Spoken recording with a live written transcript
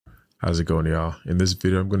How's it going, y'all? In this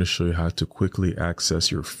video, I'm going to show you how to quickly access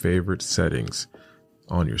your favorite settings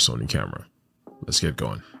on your Sony camera. Let's get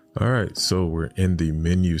going. All right, so we're in the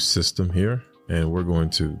menu system here, and we're going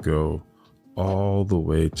to go all the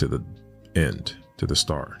way to the end, to the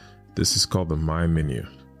star. This is called the My Menu,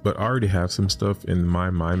 but I already have some stuff in my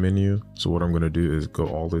menu. So what I'm going to do is go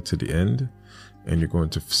all the way to the end, and you're going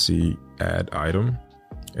to see Add Item.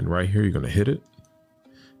 And right here, you're going to hit it.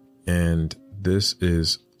 And this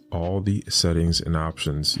is all the settings and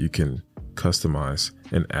options you can customize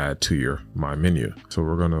and add to your My Menu. So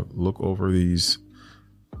we're going to look over these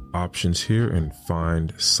options here and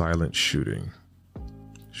find silent shooting.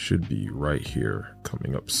 Should be right here,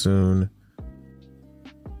 coming up soon.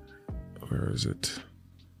 Where is it?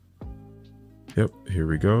 Yep, here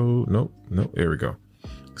we go. Nope, here we go.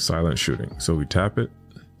 Silent shooting. So we tap it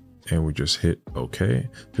and we just hit OK.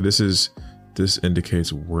 So this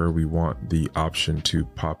indicates where we want the option to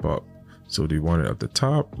pop up. So do you want it at the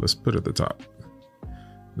top? Let's put it at the top.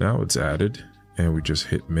 Now it's added and we just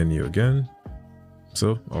hit menu again.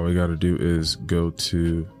 So all we got to do is go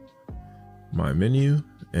to My Menu,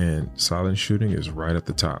 and silent shooting is right at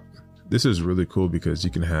the top. This is really cool because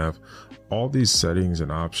you can have all these settings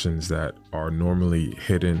and options that are normally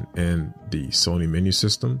hidden in the Sony menu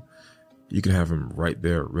system. You can have them right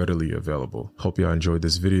there, readily available. Hope y'all enjoyed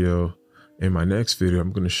this video. In my next video,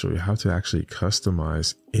 I'm going to show you how to actually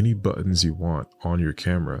customize any buttons you want on your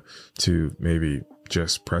camera to maybe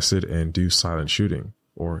just press it and do silent shooting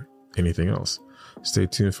or anything else. Stay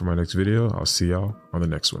tuned for my next video. I'll see y'all on the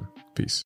next one. Peace.